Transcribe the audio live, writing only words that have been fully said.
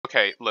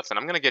Okay, listen,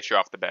 I'm gonna get you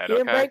off the bed,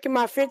 You're okay? breaking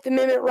my Fifth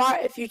Amendment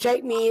right if you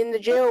take me in the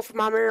jail for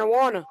my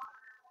marijuana.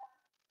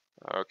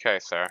 Okay,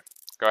 sir.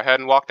 Go ahead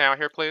and walk down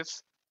here,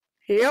 please.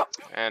 Yep.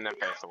 And then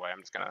face away.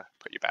 I'm just gonna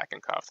put you back in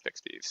cuffs,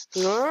 fix these.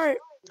 All right.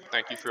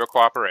 Thank you for your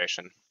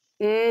cooperation.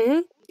 Mm-hmm.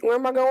 Where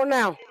am I going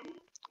now?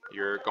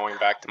 You're going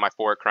back to my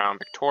Fort Crown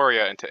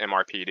Victoria into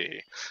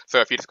MRPD.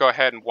 So if you just go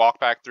ahead and walk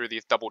back through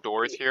these double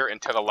doors here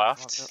and to the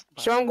left.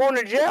 So I'm going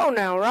to jail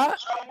now, right?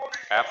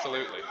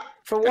 Absolutely.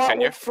 For what?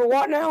 Continue. For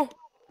what now?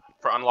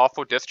 For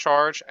unlawful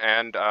discharge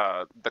and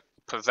the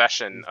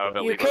possession of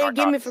illegal You can't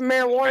get me for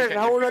narcotics. marijuana. It's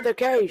a whole other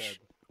case.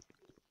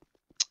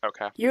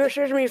 Okay. You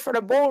searched me for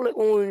the bullet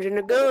wounds and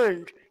the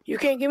guns. You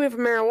can't get me for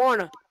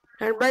marijuana.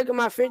 And breaking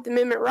my Fifth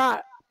Amendment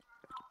right.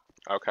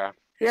 Okay.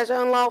 That's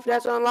unlawful.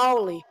 That's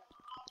unlawfully.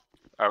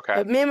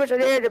 Okay. Amendments are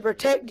there to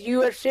protect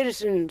U.S.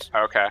 citizens.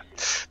 Okay.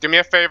 Do me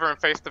a favor and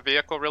face the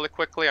vehicle really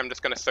quickly. I'm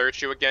just going to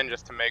search you again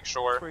just to make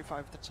sure. I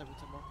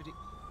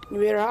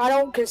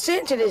don't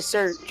consent to this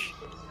search.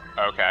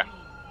 Okay.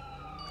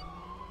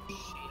 She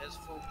has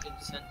full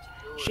consent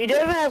to do it. She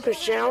doesn't have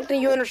consent. I don't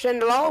think you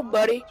understand the law,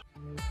 buddy.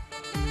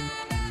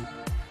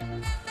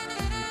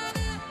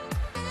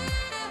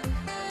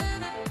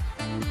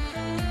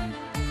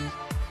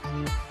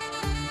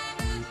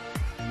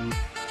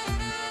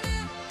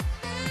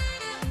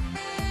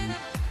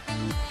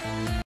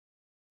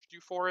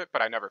 For it,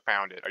 but I never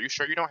found it. Are you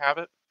sure you don't have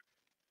it?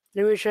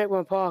 Let me check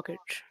my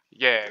pockets.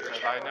 Yeah, because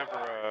I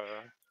never,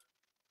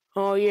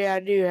 Oh, yeah, I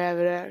do have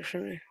it,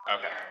 actually.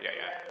 Okay, yeah.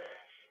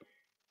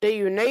 Do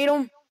you need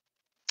them?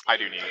 I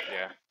do need it,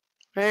 yeah.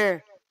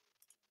 There.